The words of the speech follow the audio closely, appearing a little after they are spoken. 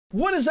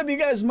What is up, you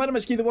guys? My name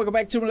is Keith and welcome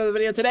back to another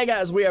video. Today,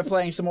 guys, we are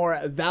playing some more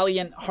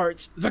Valiant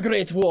Hearts, The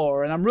Great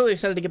War, and I'm really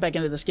excited to get back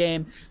into this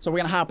game, so we're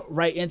gonna hop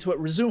right into it,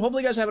 resume.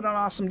 Hopefully you guys have an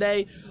awesome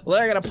day.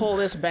 We're gonna pull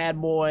this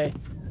bad boy.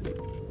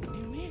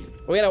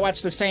 We gotta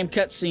watch the same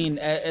cutscene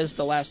as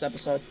the last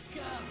episode.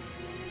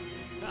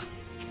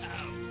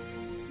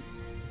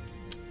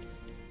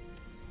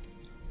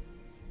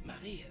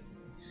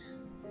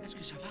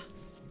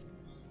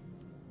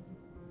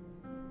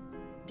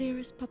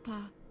 Dearest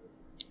Papa,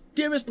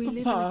 Dearest we Papa,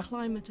 live in a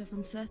climate of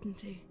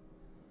uncertainty.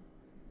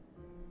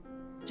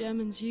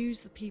 Germans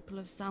use the people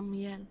of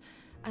Saint-Mihiel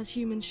as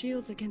human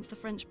shields against the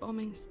French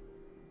bombings.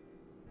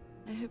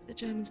 I hope the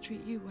Germans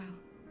treat you well,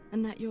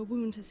 and that your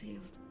wound has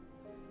healed.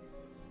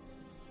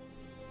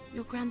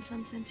 Your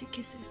grandson sent you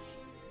kisses.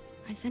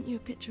 I sent you a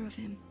picture of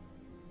him.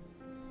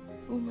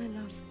 All my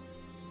love.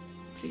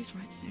 Please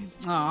write soon.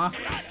 aw,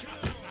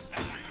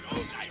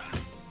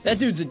 that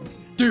dude's a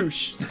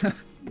douche.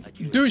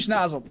 Douche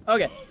nozzle.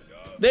 Okay,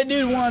 that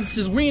dude wants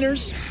his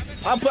wieners.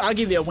 I'll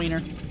give you a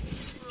wiener.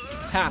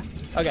 Ha.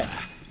 Okay,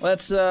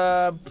 let's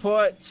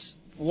put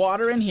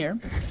water in here.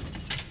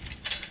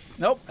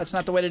 Nope, that's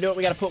not the way to do it.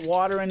 We gotta put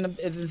water in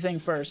the thing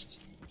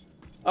first.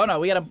 Oh no,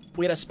 we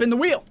gotta spin the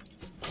wheel.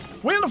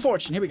 Wheel of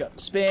fortune. Here we go.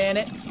 Spin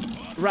it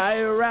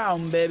right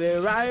around, baby,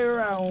 right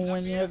around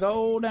when you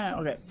go down.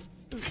 Okay,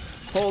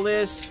 pull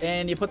this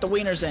and you put the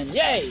wieners in.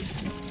 Yay!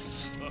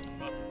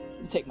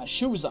 Let me take my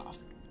shoes off.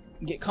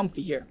 Get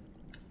comfy here.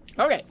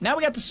 Okay, now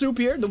we got the soup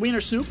here, the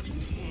wiener soup.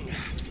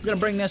 I'm gonna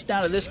bring this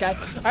down to this guy.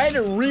 I had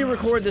to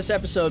re-record this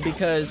episode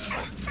because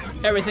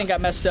everything got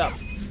messed up.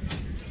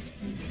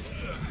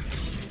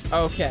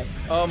 Okay,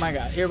 oh my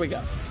god, here we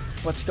go.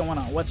 What's going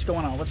on? What's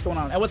going on? What's going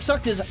on? And what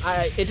sucked is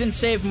it didn't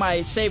save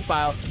my save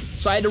file,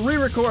 so I had to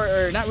re-record,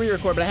 or not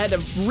re-record, but I had to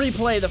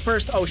replay the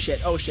first. Oh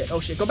shit! Oh shit! Oh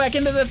shit! Go back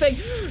into the thing.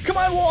 Come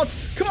on, Walt!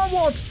 Come on,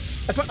 Walt!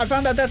 I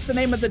found out that's the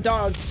name of the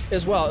dog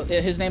as well.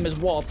 His name is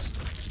Walt.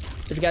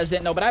 If you guys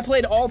didn't know, but I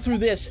played all through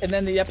this, and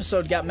then the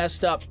episode got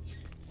messed up,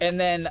 and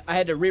then I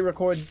had to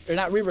re-record, or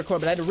not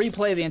re-record, but I had to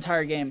replay the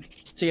entire game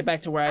to get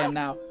back to where I am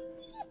now.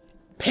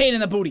 Pain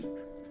in the booty.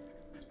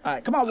 All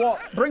right, come on, Walt,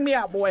 bring me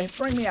out, boy,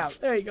 bring me out.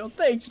 There you go.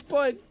 Thanks,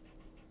 bud.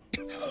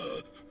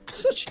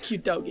 Such a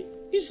cute doggy.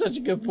 He's such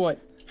a good boy.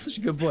 Such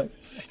a good boy.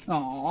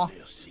 Aww.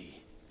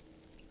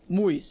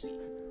 Muy sí.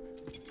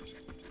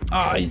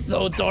 Oh, he's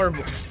so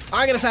adorable.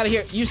 I'll get us out of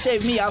here. You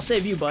save me, I'll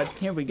save you, bud.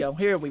 Here we go.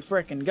 Here we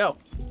frickin' go.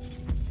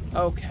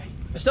 Okay.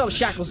 I still have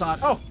shackles on.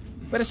 Oh,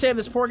 better save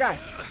this poor guy.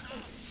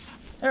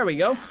 There we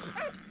go.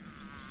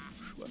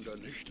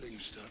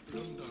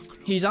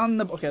 He's on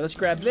the... Okay, let's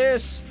grab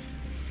this.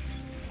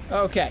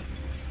 Okay.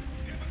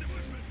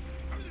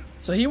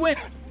 So he went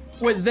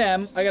with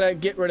them. I gotta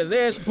get rid of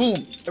this. Boom.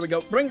 There we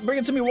go. Bring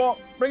it to me,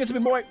 Walt. Bring it to me,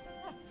 boy.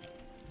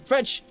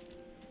 Fetch.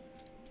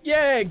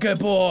 Yay, good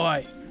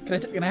boy.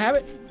 Can I have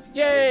it?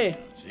 Yay.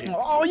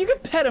 Oh, you can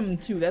pet him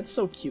too. That's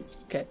so cute.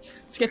 Okay,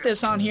 let's get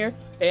this on here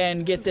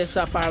and get this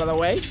up out of the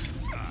way.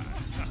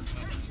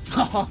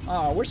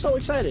 Oh, we're so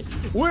excited.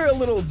 We're a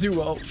little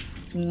duo.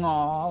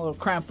 Aw, a little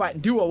crime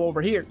fighting duo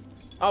over here.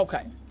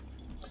 Okay,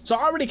 so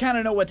I already kind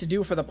of know what to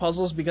do for the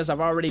puzzles because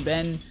I've already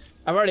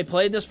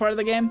played this part of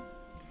the game.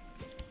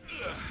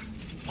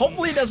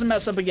 Hopefully it doesn't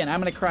mess up again. I'm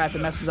gonna cry if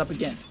it messes up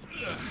again.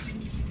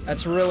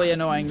 That's really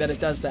annoying that it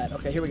does that.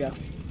 Okay, here we go.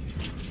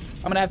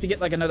 I'm gonna have to get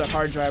like another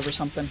hard drive or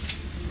something.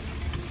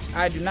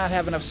 I do not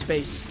have enough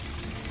space.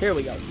 Here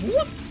we go.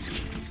 Whoop.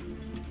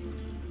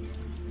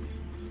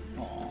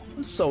 Oh,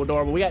 that's so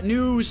adorable. We got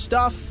new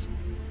stuff.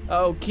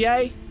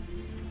 Okay.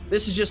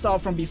 This is just all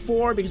from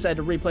before because I had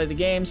to replay the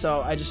game,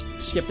 so I just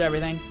skipped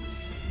everything.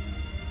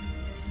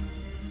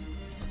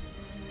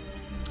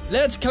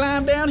 Let's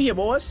climb down here,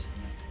 boys.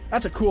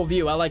 That's a cool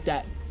view. I like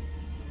that.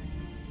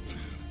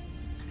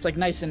 It's like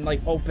nice and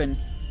like open.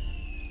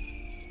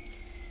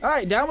 All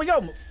right, down we go.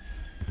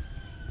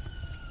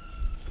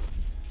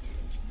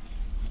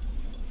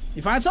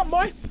 You find something,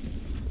 boy?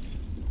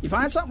 You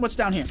find something? What's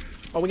down here?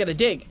 Oh, we gotta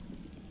dig.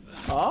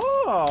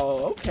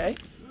 Oh, okay.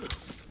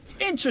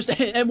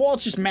 Interesting. And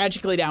Walt's just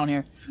magically down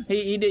here.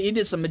 He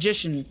did some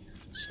magician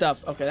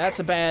stuff. Okay, that's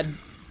a bad...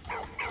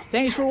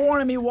 Thanks for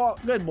warning me,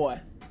 Walt. Good boy.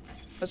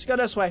 Let's go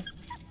this way.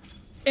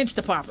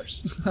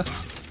 Insta-poppers.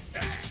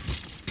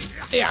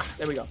 Yeah,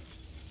 there we go.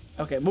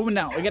 Okay, moving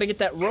down. We gotta get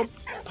that rope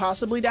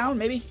possibly down,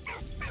 maybe?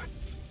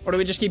 Or do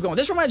we just keep going?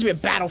 This reminds me of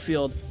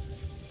Battlefield.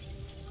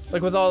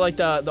 Like with all like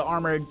the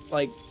armored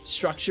like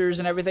structures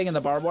and everything and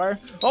the barbed wire.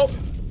 Oh!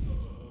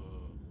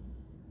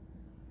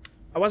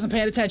 I wasn't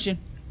paying attention.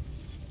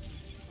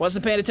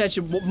 Wasn't paying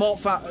attention. Malt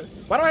found...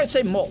 Why do I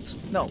say Malt?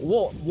 No,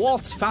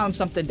 Walt found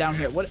something down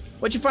here.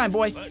 What'd you find,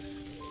 boy?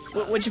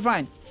 What'd you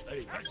find?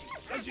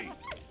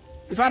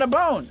 You found a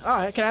bone.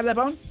 Oh, can I have that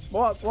bone?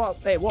 Walt.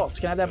 Hey, Walt,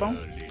 can I have that bone?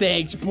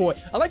 Thanks, boy.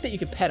 I like that you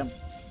can pet him.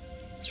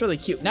 It's really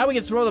cute. Now we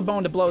can throw the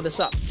bone to blow this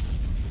up.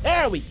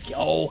 There we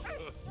go.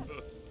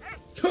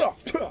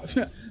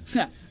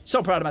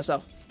 So proud of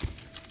myself.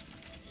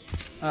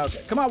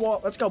 Okay, come on,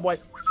 Walt. Let's go, boy.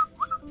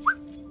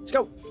 Let's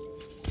go.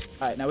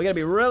 Alright, now we gotta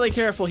be really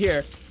careful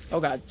here. Oh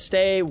god,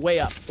 stay way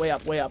up, way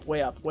up, way up,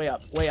 way up, way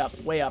up, way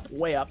up, way up,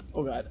 way up.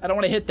 Oh god, I don't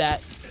want to hit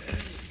that.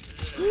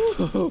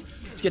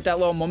 Let's get that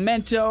little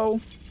memento.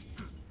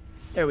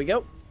 There we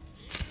go.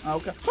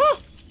 Okay. Oh!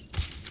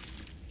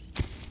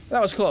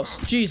 That was close.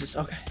 Jesus.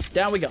 Okay,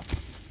 down we go.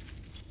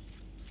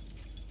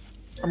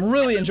 I'm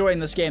really enjoying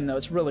this game though.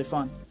 It's really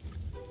fun.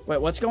 Wait,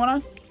 what's going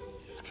on?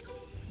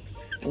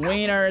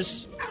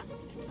 Wieners.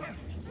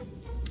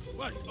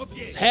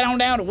 Let's head on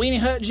down to Weenie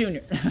Hut Jr.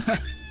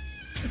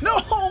 No,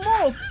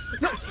 Mole!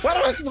 No, why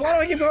do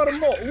I keep calling him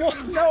Mole?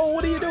 No,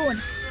 what are you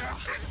doing?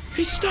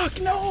 He's stuck,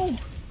 no!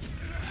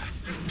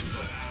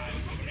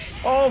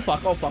 Oh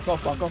fuck, oh fuck, oh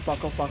fuck, oh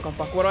fuck, oh fuck, oh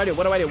fuck. What do I do?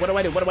 What do I do? What do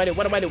I do? What do I do?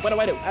 What do I do? What do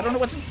I do? I don't know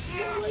what do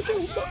I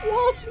do.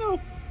 Waltz, no!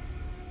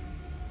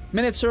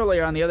 Minutes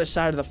earlier on the other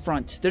side of the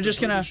front. They're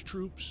just gonna...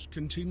 troops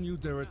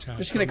continued their attack.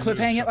 Just gonna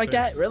cliffhang it like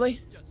that?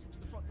 Really?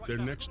 Their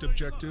next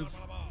objective,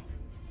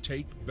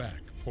 take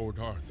back Port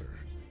Arthur.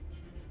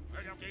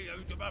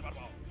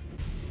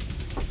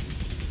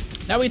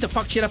 Now we get to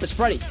fuck shit up as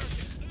Freddie.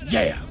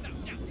 Yeah!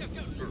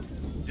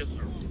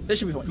 This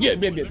should be fun. Yeah.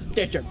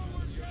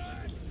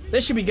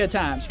 This should be good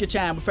times. Good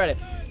time with Freddie.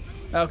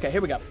 Okay,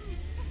 here we go.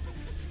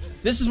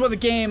 This is where the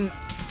game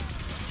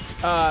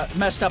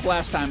messed up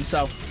last time,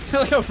 so...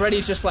 Look how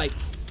Freddy's just like...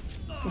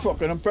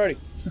 Fucking, I'm Freddy.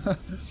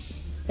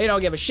 He don't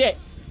give a shit.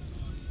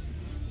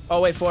 Oh,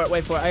 wait for it,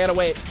 wait for it. I gotta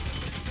wait.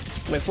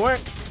 Wait for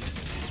it.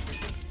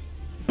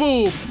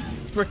 Boom!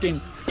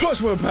 Freaking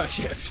plus-one back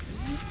shift.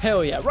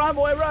 Hell yeah. Run,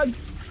 boy, run!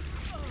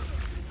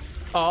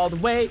 All the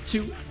way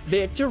to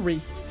victory.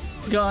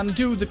 Gonna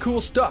do the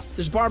cool stuff.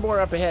 There's barbed wire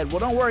up ahead. Well,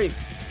 don't worry.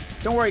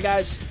 Don't worry,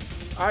 guys.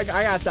 I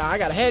got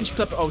a hedge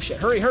clip. Oh, shit.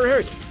 Hurry, hurry,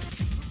 hurry.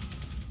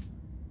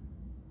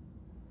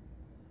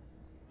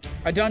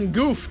 I done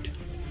goofed.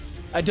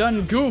 I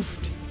don't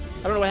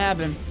know what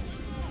happened.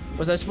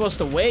 Was I supposed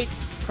to wait?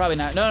 Probably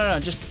not. No.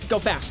 Just go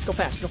fast. Go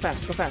fast. Go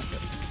fast. Go fast.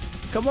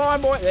 Come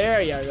on, boy.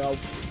 There you go.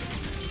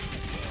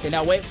 Okay,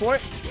 now wait for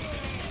it.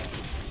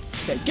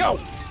 Okay, go.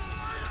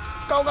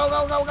 Go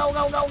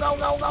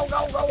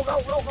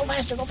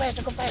faster, go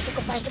faster, go faster,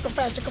 go faster, go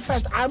faster, go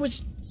faster. I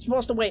was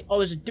supposed to wait. Oh,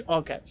 there's a...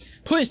 Okay.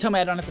 Please tell me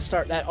I don't have to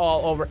start that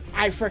all over.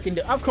 I freaking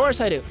do. Of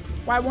course I do.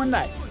 Why wouldn't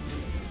I?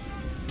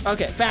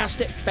 Okay,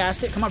 fast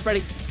it. Come on,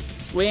 Freddy.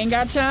 We ain't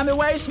got time to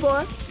waste,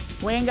 boy.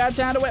 We ain't got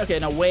time to wait. Okay,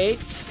 now wait.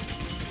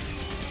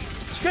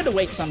 It's good to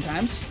wait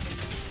sometimes.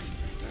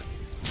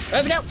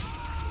 Let's go.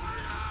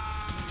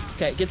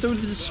 Okay, get through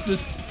this...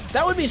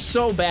 That would be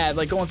so bad,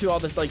 like going through all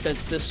the like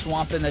the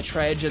swamp and the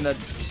tread and the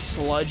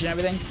sludge and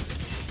everything.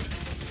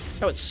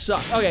 That would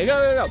suck. Okay,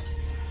 go.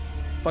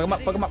 Fuck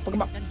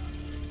him up.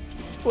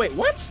 Wait,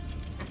 what?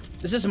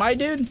 Is this my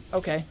dude?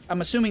 Okay,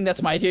 I'm assuming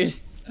that's my dude.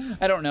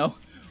 I don't know.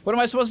 What am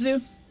I supposed to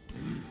do?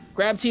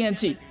 Grab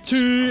TNT.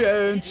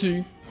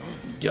 TNT.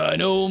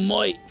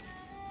 Dynamite.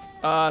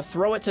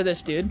 Throw it to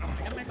this dude.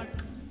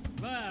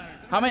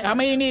 How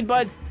many you need,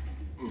 bud?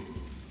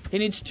 He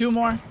needs 2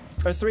 more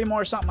or 3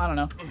 more or something. I don't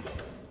know.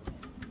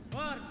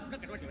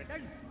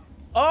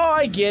 Oh,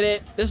 I get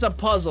it. This is a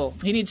puzzle.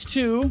 He needs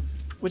 2,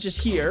 which is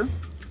here.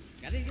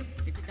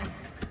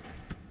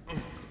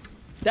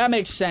 That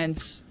makes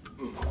sense.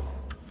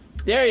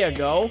 There you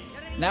go.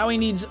 Now he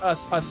needs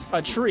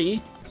a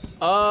tree.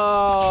 Oh,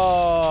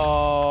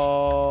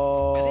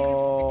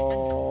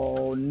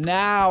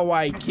 now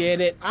I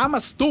get it. I'm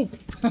a stoop.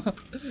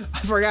 I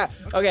forgot.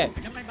 Okay.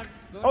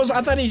 Oh, so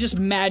I thought he just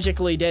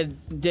magically did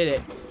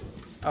it.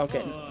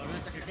 Okay.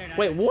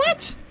 Wait,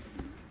 what?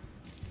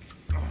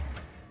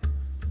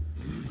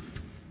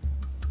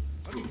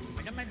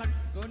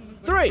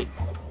 Three.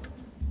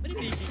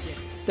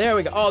 There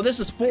we go. Oh, this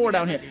is 4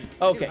 down here.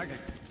 Okay.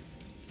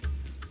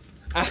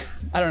 I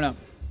don't know.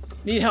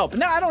 Need help.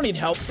 No, I don't need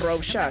help, bro.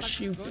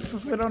 Shush. You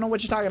don't know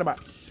what you're talking about.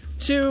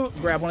 2.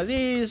 Grab one of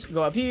these.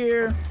 Go up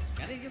here.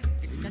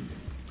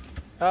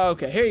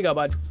 Okay, here you go,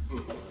 bud.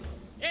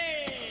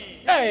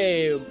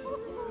 Hey.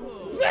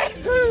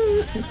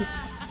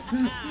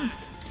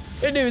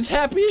 Your dude's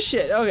happy as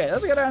shit. Okay,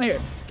 let's go down here.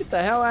 Get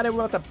the hell out of here.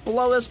 We're about to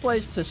blow this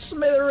place to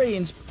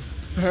smithereens.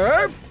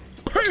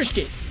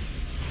 Kabooshkies.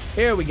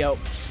 Here we go.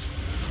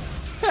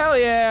 Hell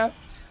yeah.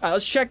 Alright,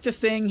 let's check the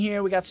thing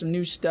here. We got some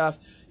new stuff.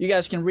 You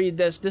guys can read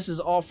this. This is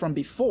all from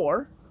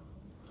before.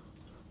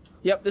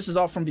 Yep, this is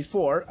all from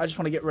before. I just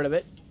want to get rid of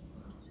it.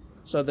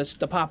 So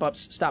the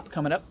pop-ups stop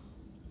coming up.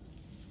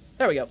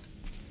 There we go.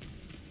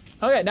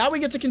 Okay, now we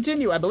get to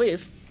continue, I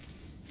believe.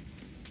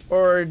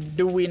 Or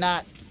do we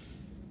not?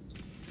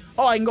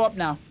 Oh, I can go up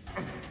now.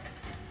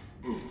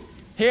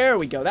 Here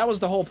we go. That was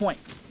the whole point.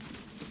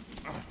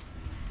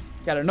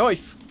 Got a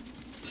knife.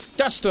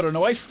 That's not a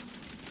knife.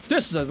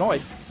 This is a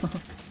knife.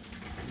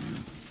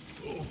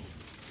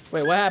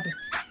 Wait, what happened?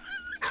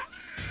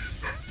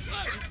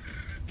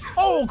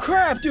 Oh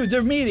crap, dude,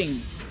 they're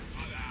meeting.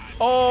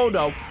 Oh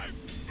no.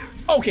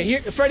 Okay,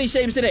 here, Freddy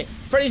saves the day.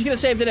 Freddy's gonna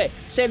save the day.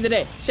 Save the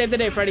day. Save the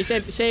day, Freddy.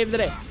 Save the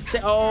day.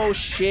 Oh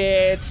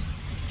shit.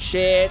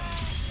 Shit.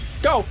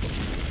 Go.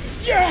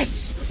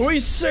 Yes! We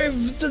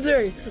saved the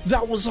day.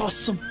 That was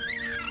awesome.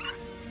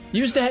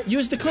 Use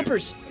the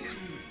clippers.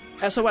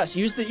 SOS.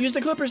 Use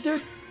the clippers,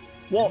 dude.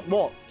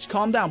 Walt, just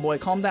calm down, boy.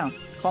 Calm down.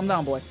 Calm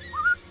down, boy.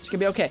 It's gonna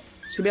be okay.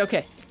 It's gonna be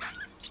okay.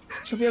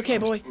 It's gonna be okay,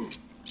 boy.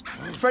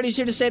 Freddy's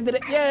here to save the day.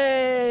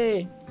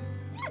 Yay!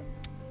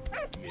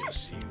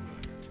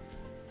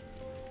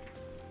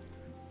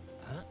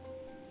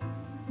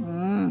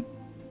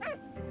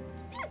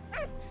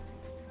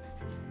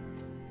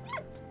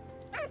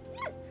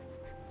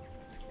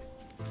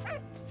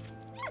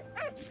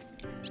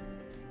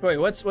 Wait,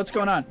 what's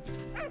going on?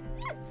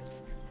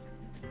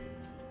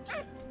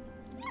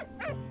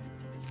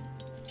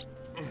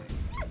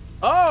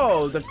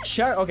 Oh, the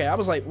check. Okay, I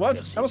was like, what?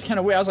 That was kind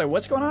of weird. I was like,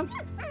 what's going on?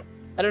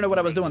 I don't know what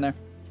I was doing there.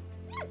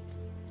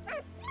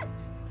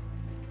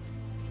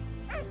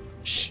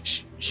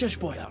 Shh, shush,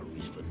 boy.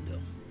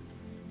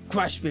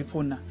 Crash, big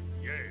punna.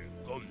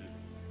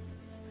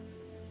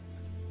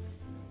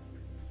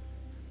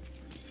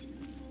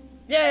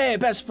 Yay,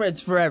 best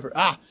friends forever.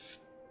 Ah.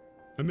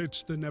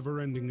 Amidst the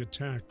never-ending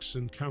attacks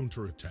and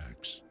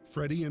counterattacks,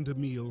 Freddie and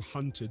Emile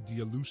hunted the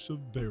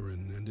elusive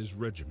Baron and his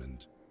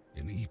regiment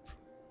in Ypres.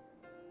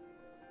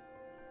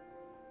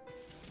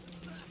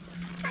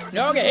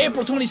 Okay,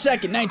 April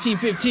 22nd,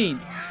 1915.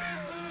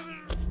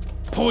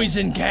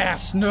 Poison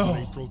gas, no.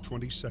 April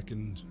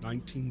 22nd,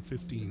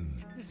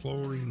 1915,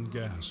 chlorine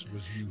gas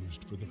was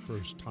used for the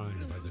first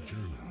time by the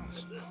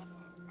Germans.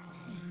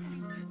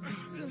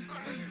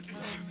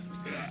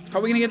 How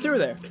are we gonna get through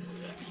there?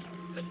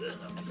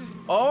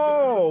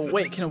 Oh,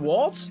 wait, can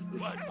Walt?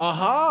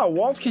 Aha,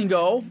 Walt can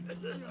go.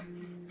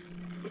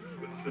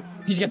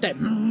 He's got that.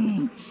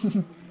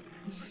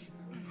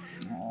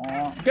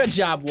 Aw, good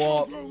job,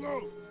 Walt.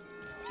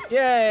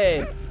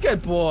 Yay,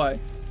 good boy.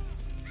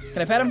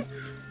 Can I pet him?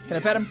 Can I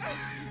pet him?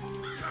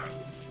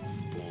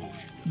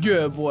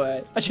 Good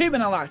boy.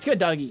 Achievement unlocked. Good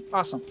doggy.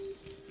 Awesome.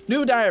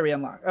 New diary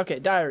unlocked. Okay,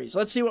 diaries.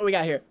 Let's see what we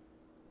got here.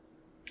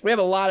 We have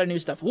a lot of new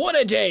stuff. What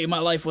a day! My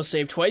life was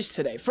saved twice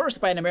today.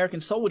 First by an American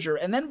soldier,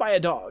 and then by a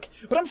dog.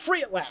 But I'm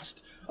free at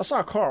last. I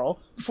saw Carl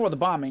before the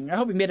bombing. I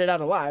hope he made it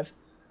out alive.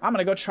 I'm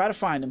gonna go try to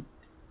find him.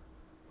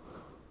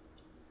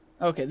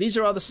 Okay, these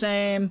are all the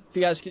same. If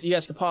you guys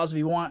can pause if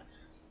you want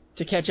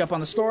to catch up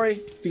on the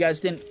story. If you guys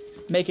didn't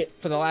make it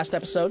for the last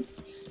episode.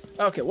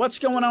 Okay, what's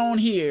going on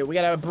here? We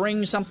gotta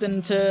bring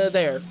something to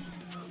there.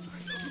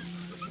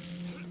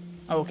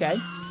 Okay.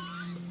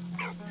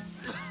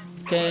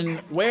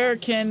 Where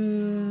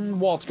can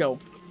Walt go?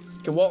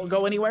 Can Walt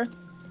go anywhere?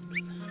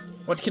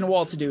 What can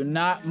Walt do?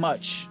 Not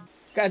much.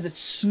 Guys, it's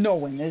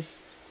snowing. It's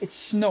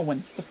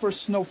snowing. The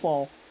first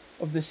snowfall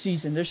of the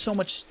season. There's so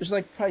much. There's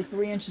like probably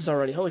 3 inches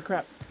already. Holy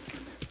crap.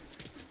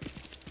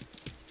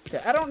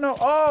 Okay, I don't know.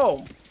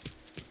 Oh!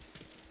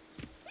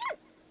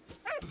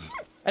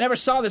 I never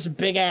saw this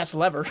big ass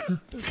lever.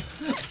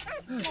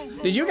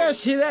 Did you guys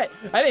see that?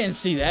 I didn't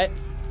see that.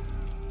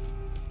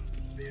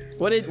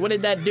 What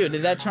did that do?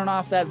 Did that turn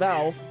off that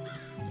valve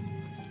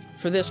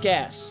for this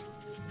gas?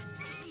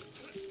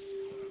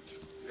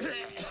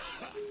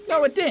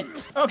 No, it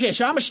didn't. Okay,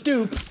 so I'm a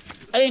stoop.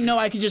 I didn't know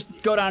I could just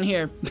go down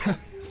here.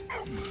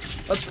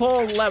 Let's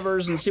pull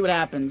levers and see what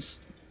happens.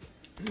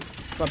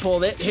 If I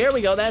pulled it, here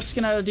we go. That's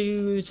gonna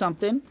do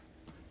something.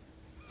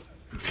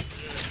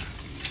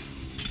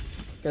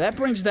 Okay, that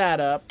brings that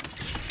up.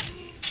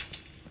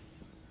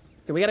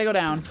 Okay, we gotta go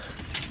down.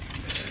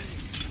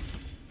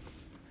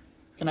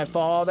 Can I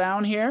fall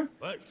down here?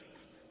 What?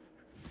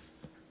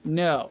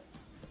 No.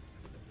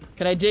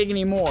 Can I dig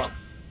any more?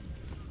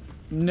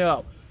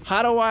 No.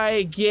 How do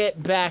I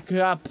get back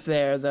up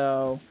there,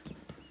 though?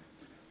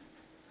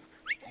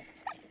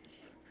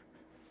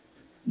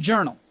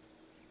 Journal.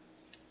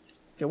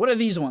 Okay, what are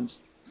these ones?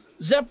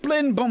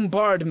 Zeppelin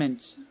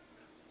bombardment.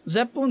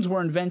 Zeppelins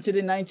were invented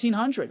in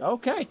 1900.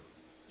 Okay.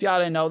 If y'all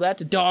didn't know that,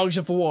 the dogs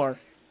of war.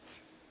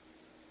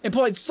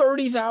 Employed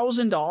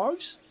 30,000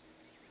 dogs?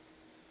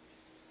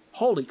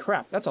 Holy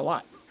crap, that's a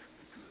lot.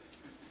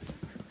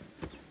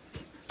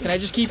 Can I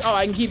just keep... Oh,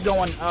 I can keep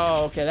going.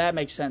 Oh, okay, that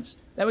makes sense.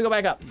 Then we go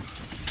back up.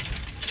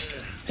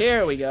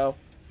 Here we go.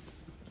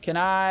 Can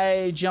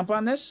I jump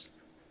on this?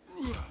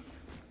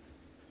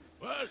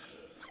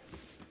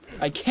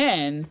 I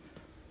can.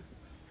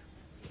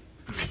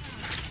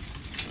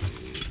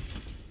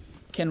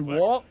 Can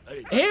Walt...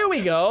 Here we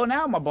go.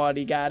 Now my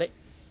body got it.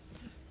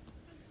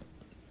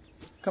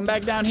 Come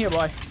back down here,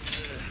 boy.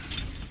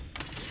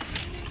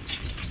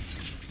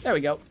 There we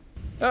go.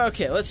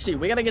 Okay, let's see.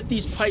 We gotta get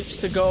these pipes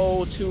to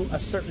go to a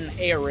certain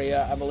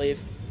area, I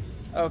believe.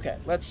 Okay,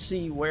 let's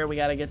see where we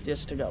gotta get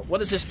this to go. What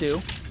does this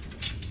do?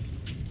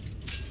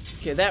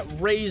 Okay, that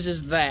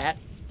raises that.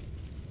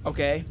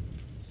 Okay.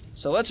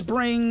 So let's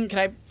bring... Can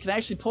I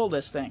actually pull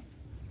this thing?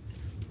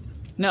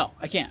 No,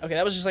 I can't. Okay,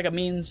 that was just like a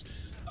means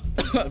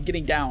of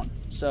getting down.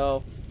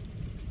 So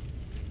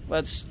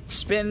let's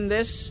spin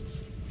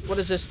this. What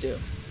does this do?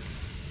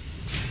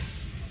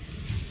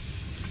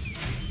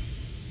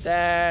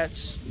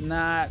 That's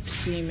not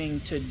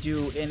seeming to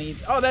do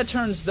anything. Oh, that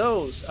turns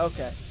those.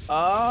 Okay.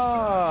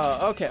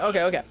 Oh, okay.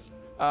 Okay.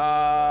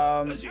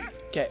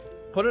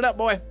 Put it up,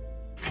 boy.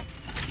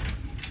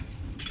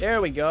 There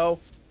we go.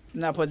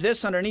 Now put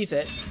this underneath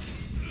it.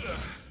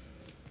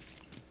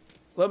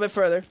 little bit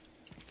further.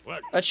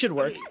 That should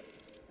work.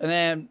 And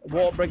then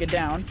Walt, bring it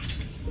down.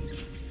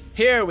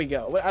 Here we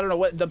go. I don't know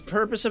what the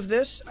purpose of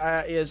this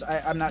is.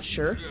 I'm not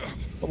sure,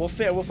 but we'll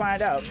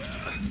find out.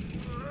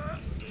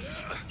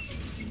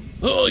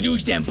 Oh,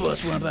 douche damn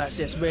bus, one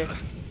biceps, man.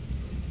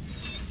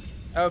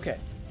 Okay,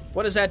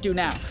 what does that do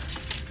now?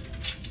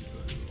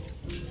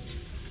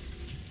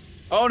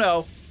 Oh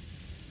no.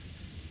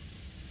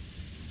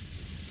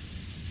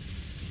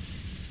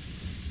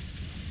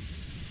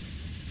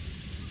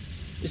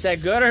 Is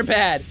that good or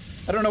bad?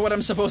 I don't know what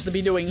I'm supposed to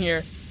be doing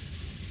here.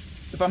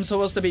 If I'm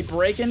supposed to be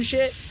breaking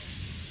shit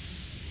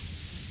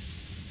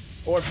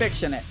or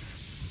fixing it.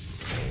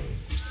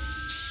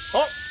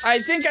 Oh, I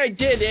think I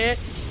did it.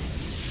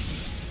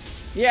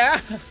 Yeah.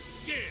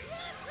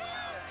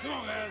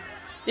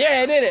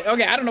 Yeah, I did it.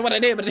 Okay, I don't know what I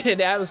did, but I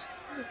did.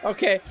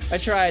 Okay, I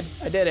tried.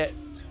 I did it.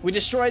 We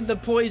destroyed the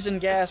poison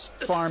gas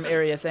farm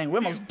area thing. We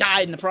almost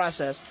died in the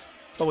process,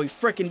 but we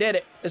frickin' did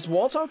it. Is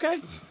Walt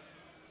okay?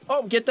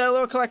 Oh, get that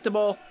little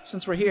collectible.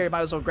 Since we're here, might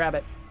as well grab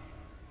it.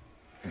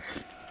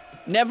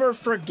 Never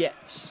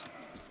forget.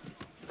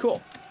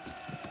 Cool.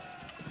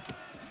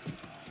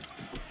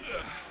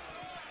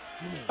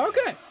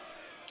 Okay.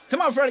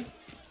 Come on, Freddy.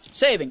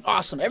 Saving.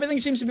 Awesome. Everything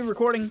seems to be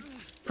recording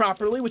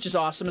properly, which is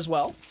awesome as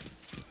well.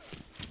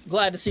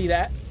 Glad to see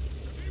that.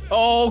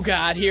 Oh,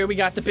 God. Here we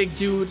got the big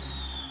dude.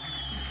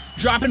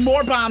 Dropping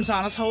more bombs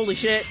on us. Holy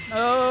shit.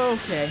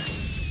 Okay.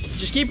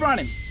 Just keep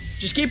running.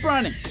 Just keep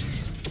running.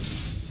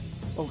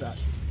 Oh, God.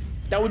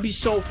 That would be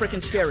so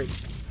freaking scary.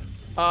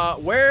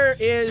 Where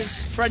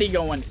is Freddy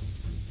going?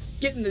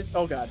 Get in the...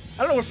 Oh, God. I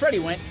don't know where Freddy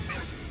went.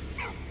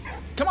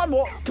 Come on,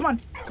 Walt. Come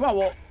on. Come on,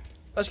 Walt.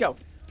 Let's go.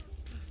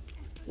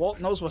 Walt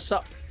knows what's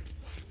up.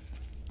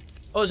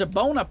 Oh, there's a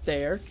bone up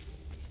there.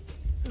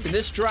 Can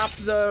this drop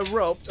the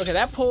rope? Okay,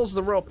 that pulls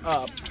the rope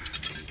up.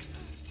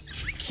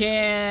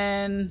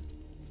 Can...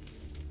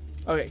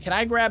 Okay, can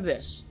I grab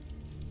this?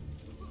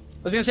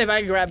 I was gonna say if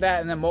I could grab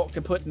that and then Walt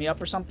could put me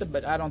up or something,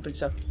 but I don't think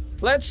so.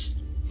 Let's...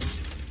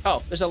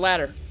 Oh, there's a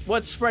ladder.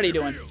 What's Freddy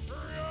doing?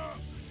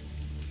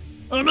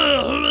 I'm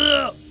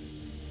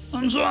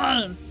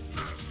trying.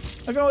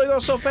 I can only go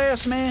so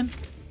fast, man.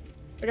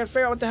 I gotta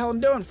figure out what the hell I'm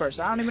doing first.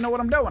 I don't even know what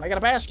I'm doing. I got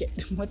a basket.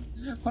 What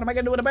am I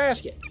gonna do with a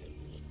basket?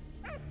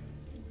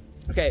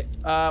 Okay,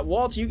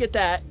 Walt, you get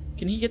that.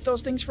 Can he get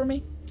those things for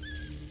me?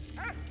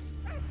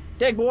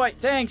 Dig boy,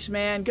 thanks,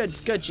 man.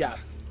 Good job.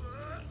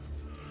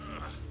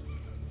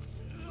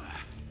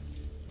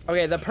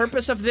 Okay, the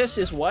purpose of this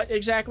is what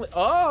exactly?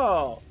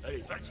 Oh!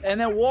 And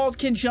then Walt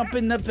can jump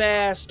in the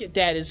basket.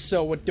 That is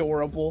so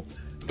adorable.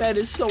 That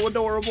is so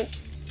adorable.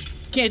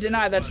 Can't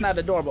deny that's not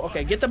adorable.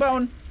 Okay, get the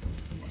bone.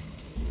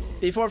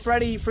 Before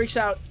Freddy freaks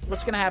out,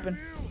 what's gonna happen?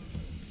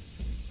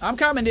 I'm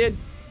coming, dude.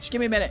 Just give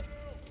me a minute.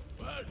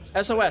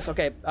 SOS,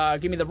 okay.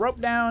 Give me the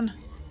rope down.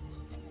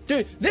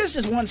 Dude, this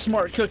is one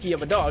smart cookie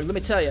of a dog, let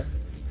me tell you.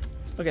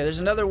 Okay, there's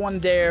another one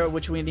there,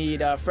 which we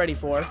need Freddy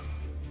for.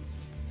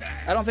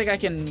 I don't think I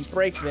can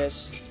break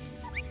this.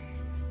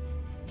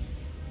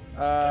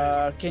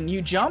 Can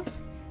you jump?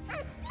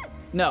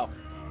 No.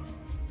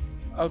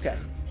 Okay.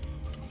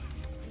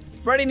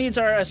 Freddy needs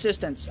our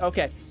assistance.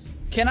 Okay.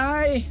 Can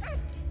I...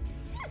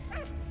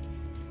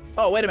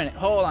 Oh, wait a minute.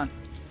 Hold on.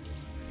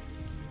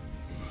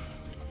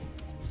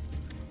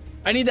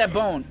 I need that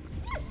bone.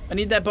 I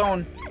need that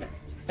bone.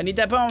 I need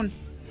that bone.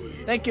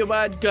 Thank you,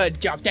 bud.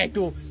 Good job. Thank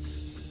you.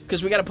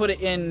 Because we got to put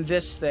it in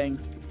this thing.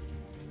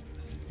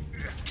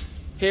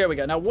 Here we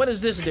go. Now, what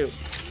does this do?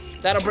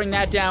 That'll bring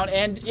that down.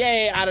 And,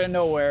 yay, out of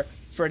nowhere,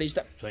 Freddy's...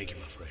 Thank you,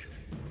 my friend.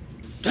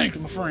 Thank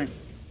you, my friend.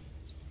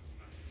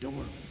 Don't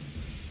worry.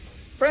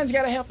 Friends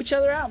gotta help each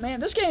other out, man.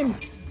 This game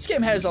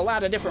has a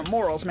lot of different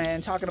morals,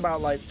 man. Talking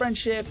about, like,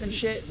 friendship and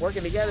shit.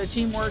 Working together,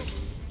 teamwork.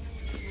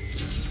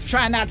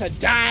 Trying not to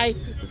die.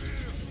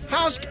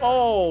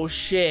 Oh,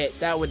 shit.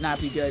 That would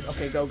not be good.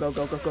 Okay, go.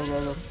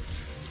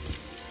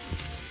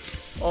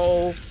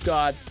 Oh,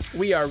 God.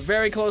 We are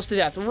very close to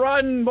death.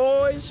 Run,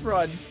 boys.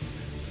 Run.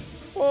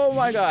 Oh,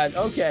 my God.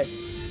 Okay.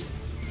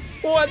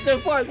 What the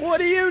fuck?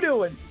 What are you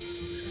doing?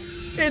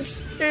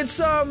 It's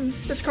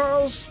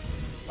Carl's,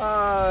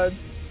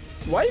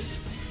 wife?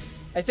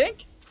 I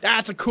think?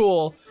 That's a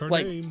cool,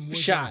 like,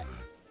 shot.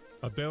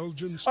 A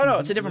Belgian oh, no,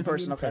 it's a different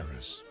person. Okay.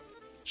 Paris.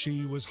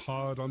 She was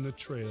hard on the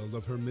trail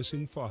of her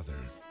missing father.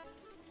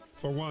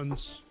 For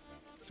once,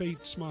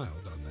 fate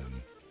smiled on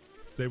them.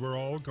 They were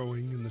all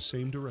going in the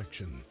same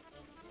direction.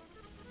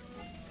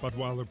 But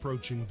while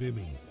approaching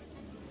Vimy,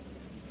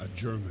 a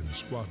German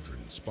squadron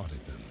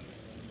spotted them.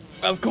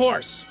 Of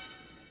course.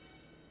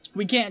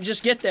 We can't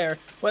just get there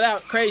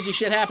without crazy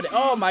shit happening.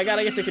 Oh my God,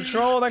 I get to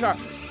control the car.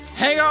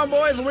 Hang on,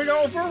 boys, we're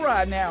going for a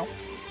ride now.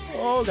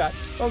 Oh God,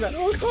 oh God,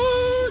 oh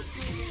God.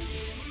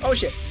 Oh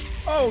shit,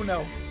 oh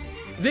no.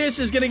 This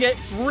is gonna get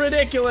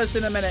ridiculous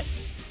in a minute.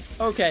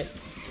 Okay.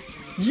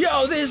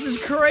 Yo, this is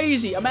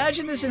crazy.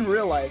 Imagine this in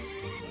real life.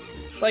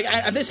 Like,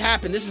 if this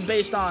happened, this is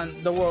based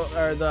on the world,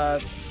 or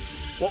the,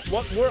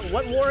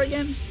 what war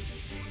again?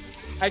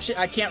 Actually,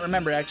 I can't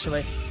remember,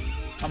 actually.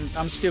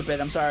 I'm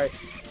stupid, I'm sorry.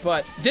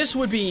 But this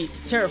would be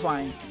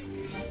terrifying.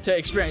 to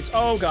experience.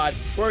 Oh god,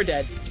 we're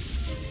dead.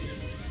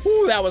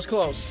 Ooh, that was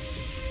close.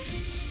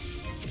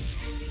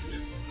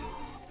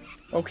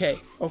 Okay,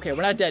 okay,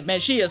 we're not dead. Man,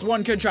 she is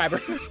one good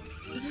driver.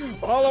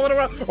 All over the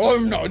road.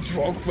 I'm not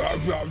drunk.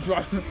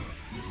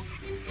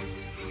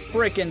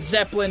 Freaking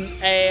Zeppelin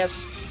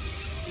ass.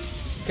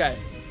 Okay.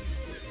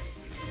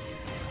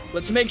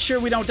 Let's make sure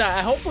we don't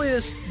die. Hopefully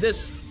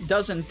this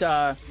doesn't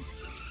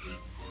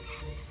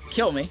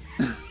kill me.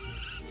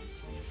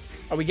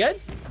 Are we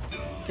good?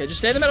 Okay, just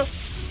stay in the middle.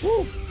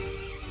 Woo!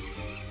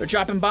 They're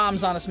dropping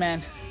bombs on us,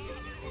 man.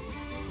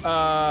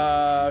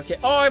 Okay.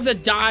 Oh, I have to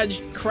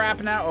dodge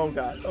crap now. Oh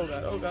god. Oh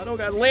god. Oh god. Oh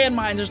god.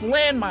 Landmines. There's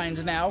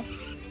landmines now.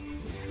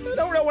 I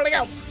don't know where to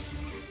go.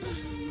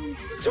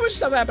 There's too much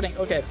stuff happening.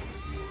 Okay.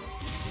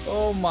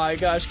 Oh my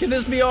gosh. Can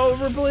this be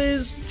over,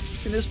 please?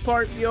 Can this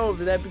part be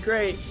over? That'd be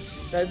great.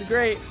 That'd be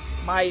great.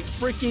 My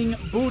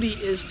freaking booty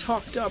is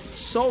tucked up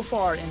so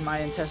far in my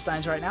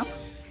intestines right now.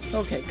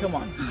 Okay, come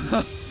on.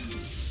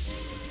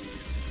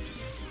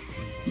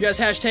 You guys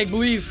hashtag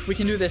believe we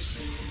can do this.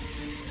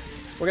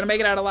 We're gonna make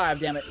it out alive,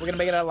 damn it. We're gonna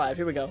make it out alive.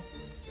 Here we go.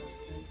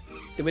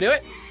 Did we do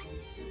it?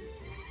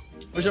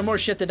 Or is there more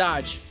shit to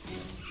dodge?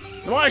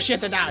 More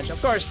shit to dodge.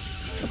 Of course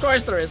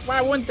there is.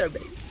 Why wouldn't there be?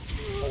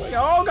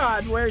 Oh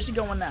god, where is he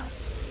going now?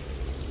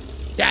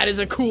 That is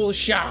a cool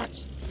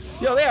shot.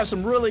 Yo, they have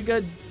some really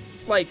good,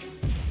 like,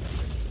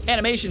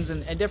 animations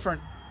and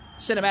different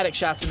cinematic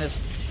shots in this.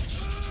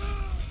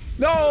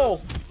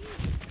 No!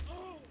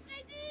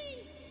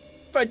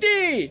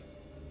 Freddie!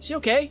 Is he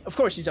okay? Of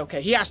course he's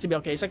okay. He has to be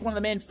okay. He's like one of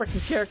the main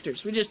freaking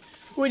characters. We just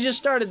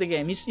started the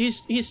game.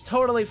 He's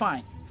totally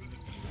fine.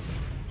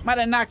 Might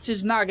have knocked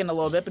his noggin a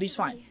little bit, but he's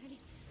fine.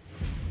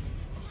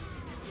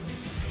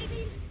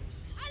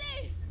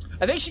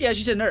 I think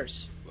she's a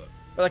nurse.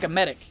 Or like a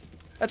medic.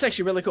 That's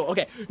actually really cool.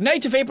 Okay.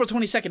 Night of April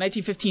 22nd,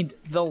 1915.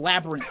 The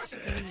Labyrinth.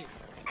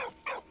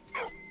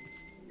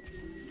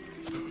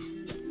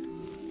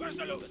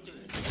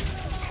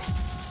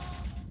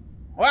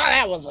 Well,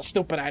 that was a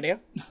stupid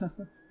idea.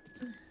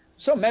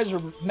 So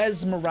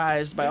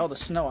mesmerized by all the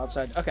snow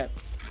outside. Okay.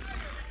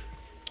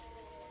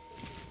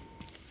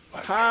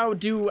 How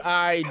do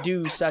I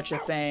do such a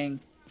thing?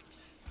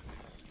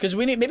 Because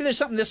we need... Maybe there's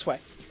something this way.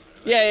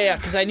 Yeah,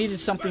 because I needed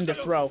something to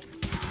throw.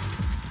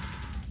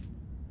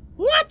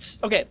 What?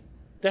 Okay.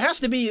 There has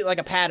to be, like,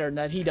 a pattern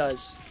that he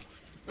does.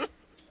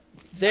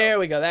 There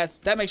we go.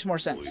 That makes more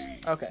sense.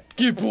 Okay.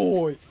 Good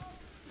boy.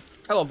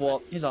 I love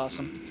Walt. He's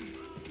awesome.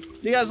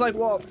 Do you guys like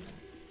Walt?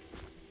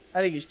 I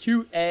think he's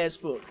cute as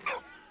fuck.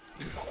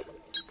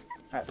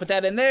 Alright, put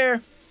that in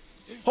there.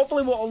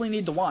 Hopefully we'll only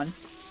need the one.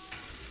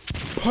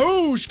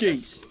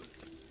 Kabooshkies!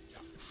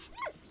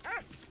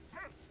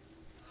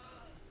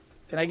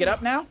 Can I get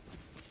up now?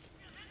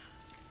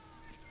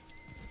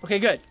 Okay,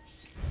 good.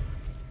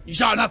 You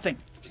saw nothing.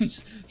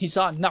 He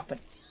saw nothing.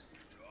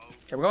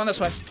 Okay, we're going this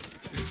way.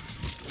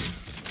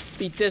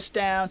 Beat this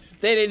down.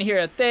 They didn't hear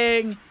a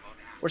thing.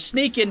 We're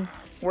sneaking.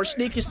 We're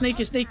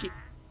sneaky.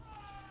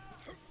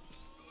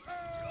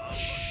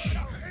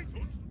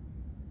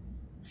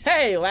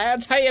 Hey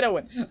lads, how you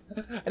doing?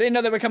 I didn't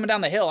know they were coming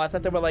down the hill. I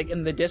thought they were like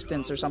in the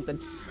distance or something.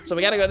 So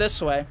we gotta go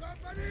this way.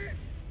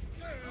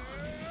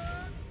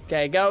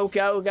 Okay, go,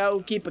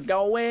 keep it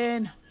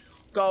going.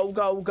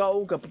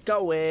 Go, keep it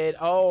going.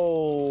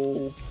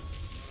 Oh.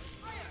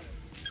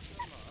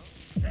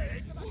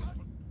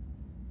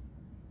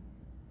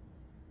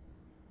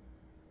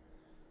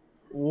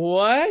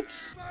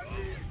 What?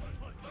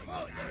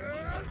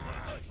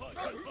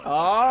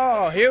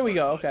 Oh, here we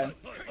go, okay.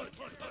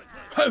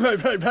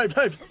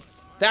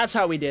 That's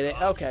how we did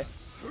it. Okay.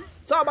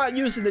 It's all about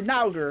using the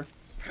Nauger.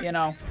 You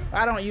know,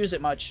 I don't use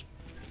it much.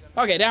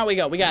 Okay, down we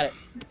go. We got it.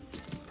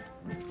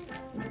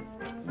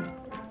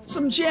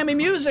 Some jammy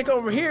music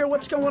over here.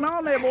 What's going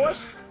on there,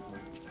 boys?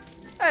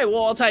 Hey,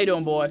 Walt. How you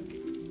doing, boy?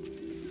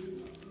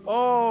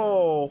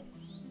 Oh.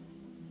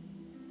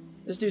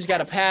 This dude's got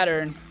a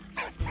pattern.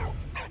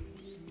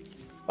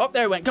 Oh,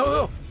 there he went.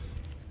 Go!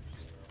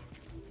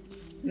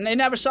 And they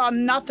never saw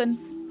nothing.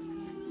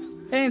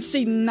 They didn't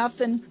see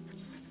nothing.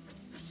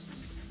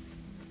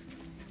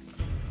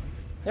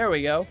 There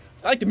we go.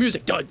 I like the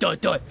music.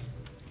 Dud.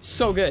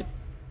 So good.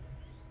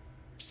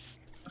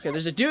 Okay,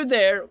 there's a dude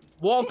there.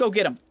 Walt, go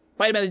get him.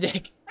 Bite him in the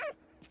dick.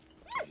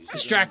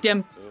 Distract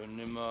him.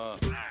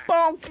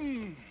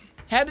 Bonk.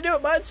 Had to do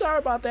it, bud. Sorry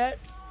about that.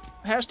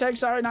 Hashtag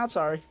sorry, not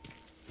sorry.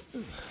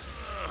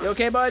 You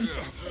okay, bud?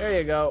 There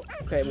you go.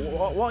 Okay,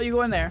 Walt, you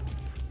go in there.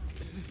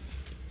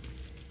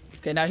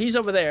 Okay, now he's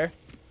over there.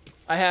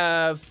 I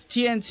have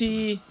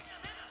TNT.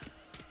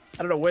 I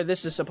don't know where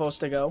this is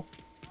supposed to go.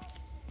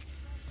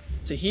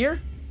 To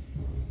here?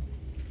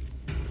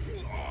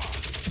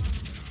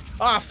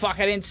 Ah, oh, fuck,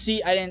 I didn't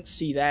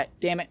see that.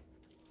 Damn it.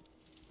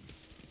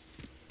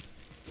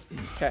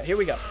 Okay, here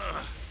we go.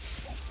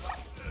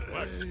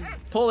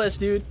 Pull this,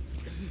 dude.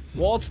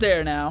 Walt's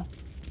there now.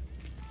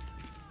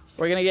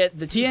 We're gonna get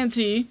the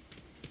TNT.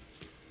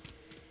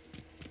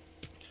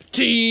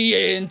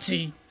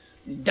 TNT.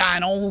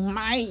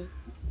 Dynamite.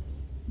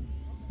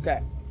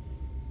 Okay.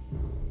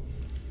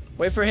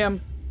 Wait for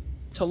him.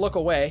 to look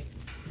away.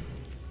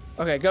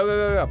 Okay, go, go,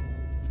 go, go.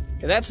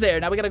 Okay, that's there.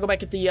 Now we gotta go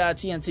back at the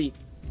TNT.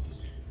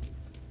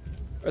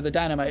 Or the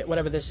dynamite,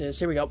 whatever this is.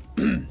 Here we go.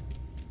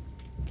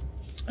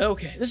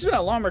 Okay, this has been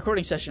a long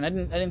recording session. I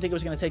didn't think it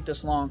was gonna take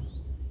this long.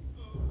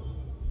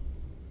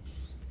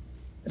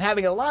 Been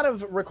having a lot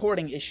of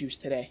recording issues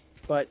today.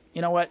 But,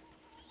 you know what?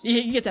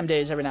 You get them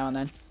days every now and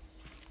then.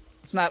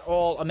 It's not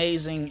all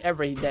amazing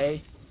every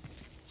day.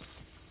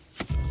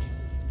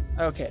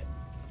 Okay.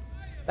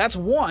 That's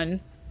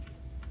one.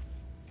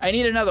 I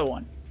need another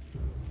one.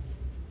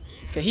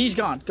 Okay, he's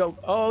gone. Go.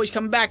 Oh, he's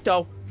coming back,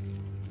 though.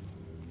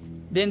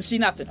 Didn't see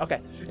nothing.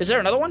 Okay. Is there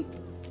another one?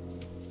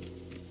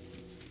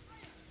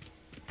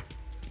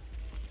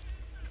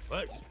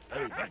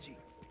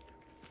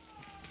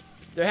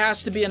 There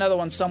has to be another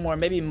one somewhere.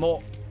 Maybe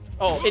more.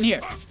 Oh, in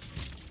here.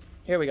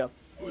 Here we go.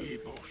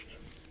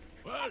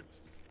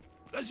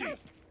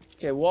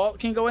 Okay, Walt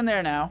can go in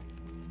there now.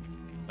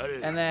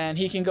 And then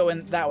he can go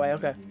in that way.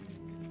 Okay.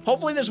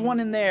 Hopefully there's one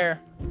in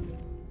there.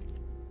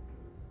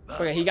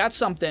 Okay, he got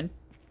something.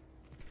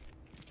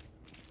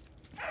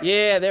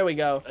 Yeah, there we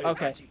go.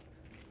 Okay.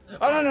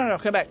 Oh, no, no, no.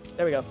 Come back.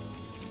 There we go.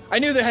 I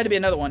knew there had to be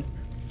another one.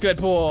 Good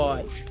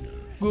boy.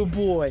 Good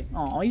boy.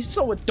 Oh, he's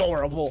so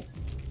adorable.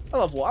 I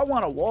love Walt. I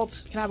want a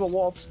Walt. Can I have a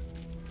Walt?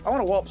 I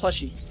want a Walt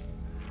plushie.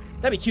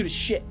 That'd be cute as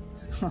shit.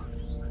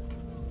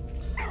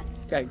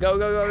 Okay, go,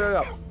 go, go,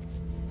 go, go.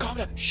 Calm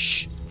down.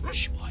 Shh.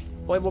 Shh, boy.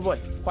 Boy, boy, boy.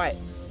 Quiet.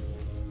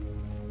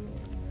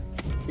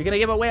 You're gonna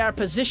give away our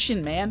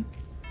position, man.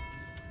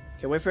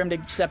 Okay, wait for him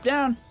to step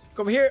down.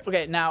 Go over here.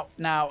 Okay, now,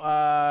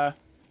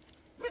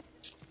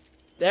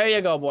 there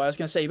you go, boy. I was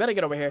gonna say, you better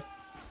get over here.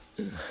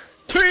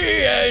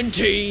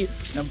 TNT!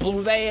 Now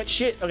blew that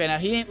shit. Okay, now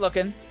he ain't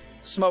looking.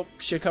 Smoke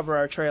should cover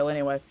our trail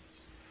anyway.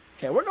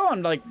 Okay, we're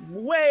going, like,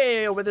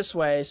 way over this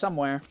way,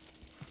 somewhere.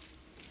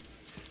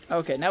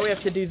 Okay, now we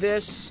have to do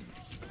this.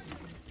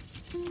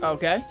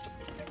 Okay.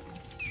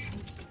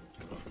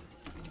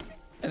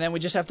 And then we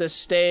just have to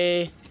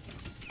stay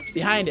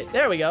behind it.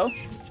 There we go.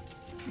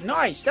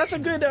 Nice! That's a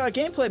good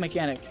gameplay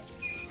mechanic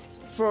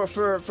for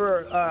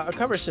a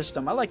cover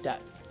system. I like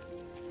that.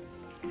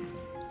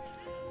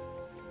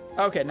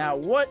 Okay, now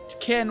what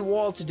can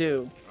Walt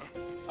do?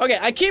 Okay,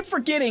 I keep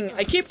forgetting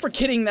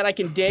that I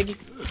can dig.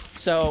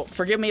 So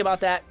forgive me about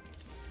that.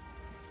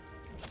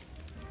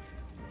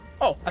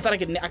 Oh, I thought I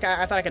could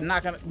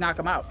knock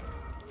him out.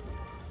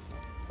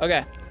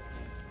 Okay.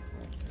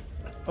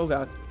 Oh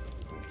god.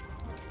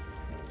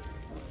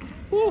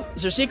 Ooh,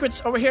 is there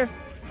secrets over here?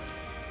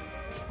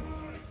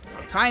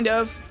 Kind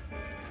of.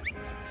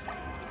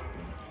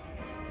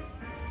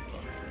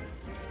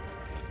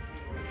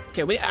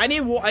 Okay, I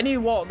need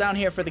Walt down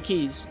here for the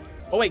keys.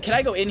 Oh wait, can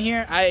I go in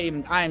here? I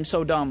am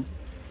so dumb.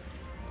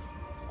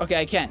 Okay,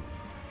 I can.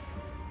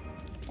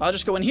 I'll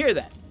just go in here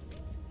then.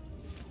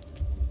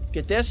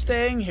 Get this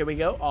thing. Here we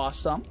go.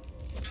 Awesome.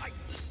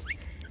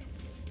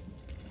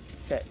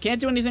 Okay, can't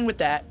do anything with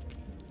that.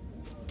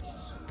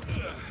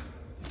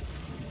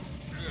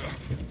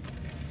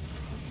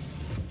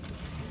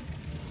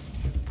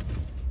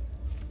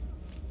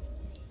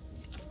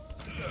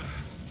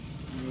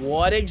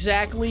 What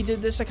exactly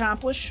did this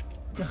accomplish?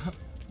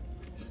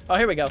 Oh,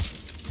 here we go.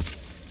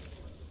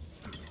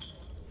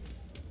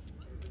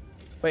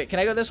 Wait, can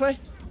I go this way?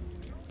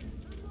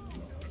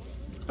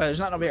 Oh, there's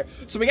nothing over here.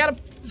 So we got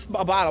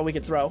a bottle we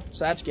could throw,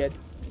 so that's good.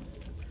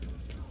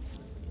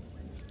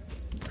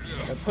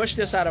 I'll push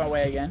this out of my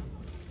way again.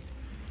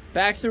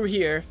 Back through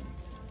here.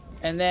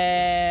 And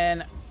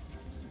then...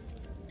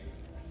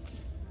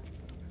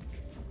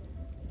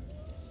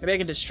 maybe I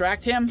can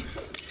distract him?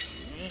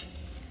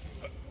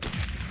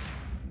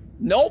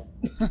 Nope.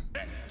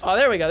 Oh,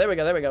 there we go, there we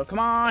go, there we go. Come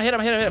on, hit him,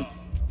 hit him, hit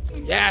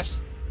him.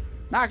 Yes.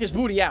 Knock his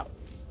booty out.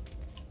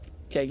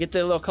 Okay, get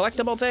the little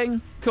collectible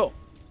thing. Cool.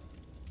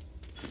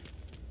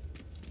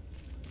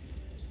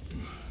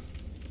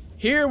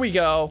 Here we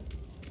go.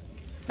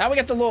 Now we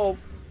got the little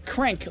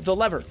crank of the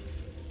lever.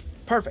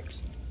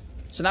 Perfect.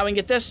 So now we can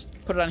get this,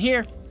 put it on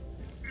here.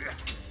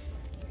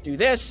 Do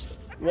this.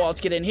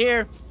 Walt's get in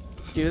here.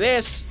 Do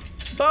this.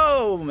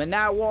 Boom. And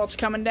now Walt's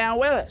coming down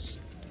with us.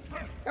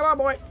 Come on,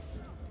 boy.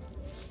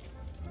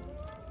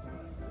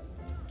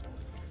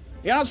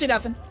 You don't see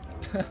nothing.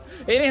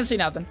 He didn't see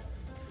nothing.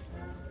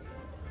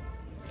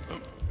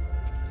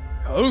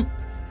 Oh.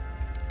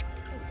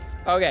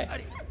 Okay.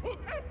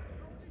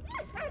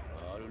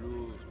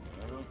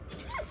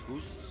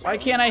 Why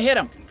can't I hit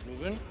him?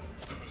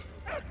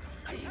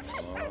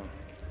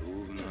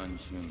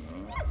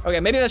 Okay,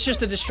 maybe that's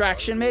just a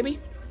distraction,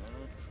 maybe?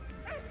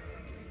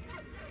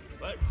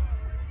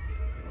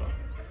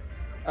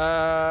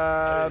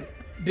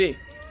 B.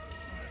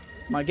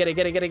 Come on, get it,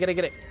 get it, get it, get it,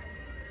 get it.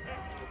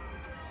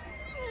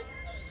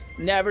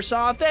 Never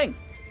saw a thing.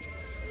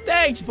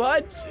 Thanks,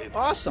 bud.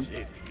 Awesome.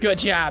 Good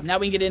job. Now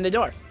we can get in the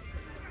door.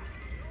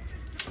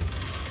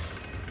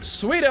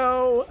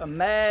 Sweeto. A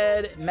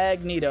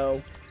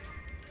magneto.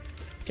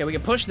 Okay, we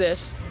can push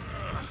this.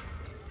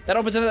 That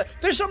opens another.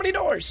 There's so many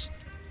doors.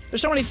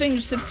 There's so many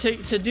things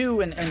to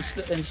do and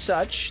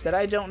such that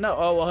I don't know.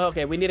 Oh, well,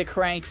 okay, we need a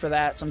crank for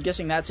that, so I'm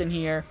guessing that's in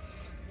here.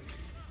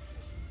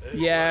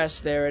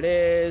 Yes, there it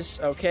is.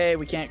 Okay,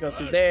 we can't go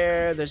through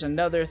there. There's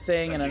another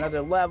thing and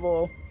another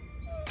level.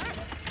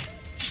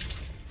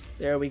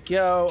 There we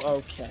go.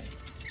 Okay.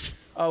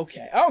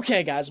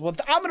 Okay, guys. Well,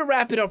 I'm gonna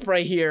wrap it up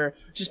right here,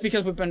 just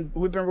because we've been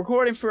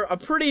recording for a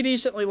pretty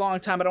decently long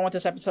time. I don't want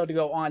this episode to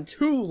go on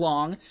too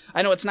long.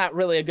 I know it's not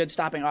really a good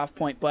stopping off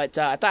point, but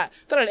I thought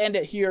I'd end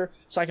it here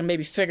so I can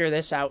maybe figure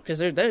this out, because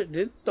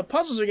the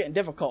puzzles are getting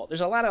difficult. There's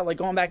a lot of like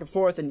going back and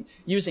forth and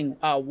using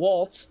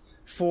Walt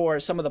for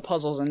some of the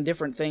puzzles and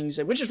different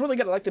things, which is really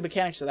good. I like the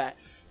mechanics of that.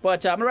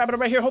 But I'm gonna wrap it up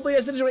right here. Hopefully you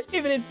guys did enjoy it.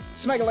 If you did,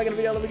 smack a like on the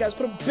video. I love you guys.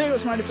 Put a big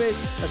smiley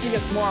face. I'll see you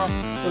guys tomorrow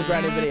with a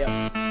brand new video.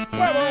 Bye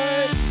bye.